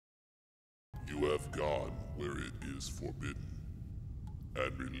You have gone where it is forbidden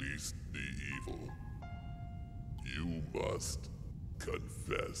and released the evil. You must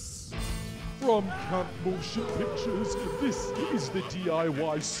confess. From Camp Motion Pictures, this is the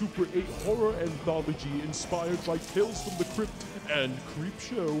DIY Super 8 horror anthology inspired by Tales from the Crypt and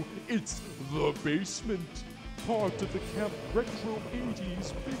Creepshow. It's The Basement, part of the Camp Retro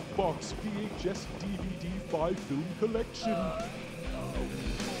 80s Big Box VHS DVD 5-film collection.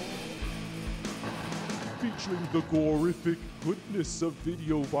 Featuring the gorific goodness of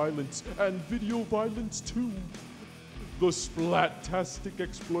video violence and video violence 2. The splat-tastic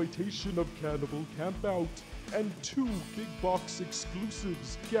exploitation of Cannibal Campout, and 2 big box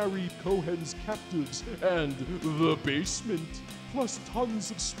exclusives, Gary Cohen's Captives and The Basement, plus tons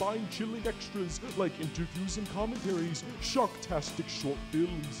of spine-chilling extras like interviews and commentaries, shocktastic short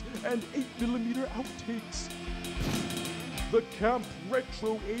films, and 8mm outtakes. The Camp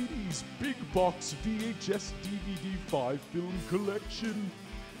Retro 80s Big Box VHS DVD 5-film collection.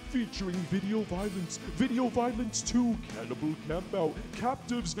 Featuring video violence 2, Cannibal Campout,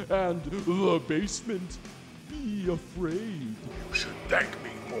 Captives, and The Basement. Be afraid. You should thank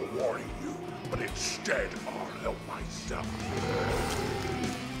me for warning you, but instead I'll help myself.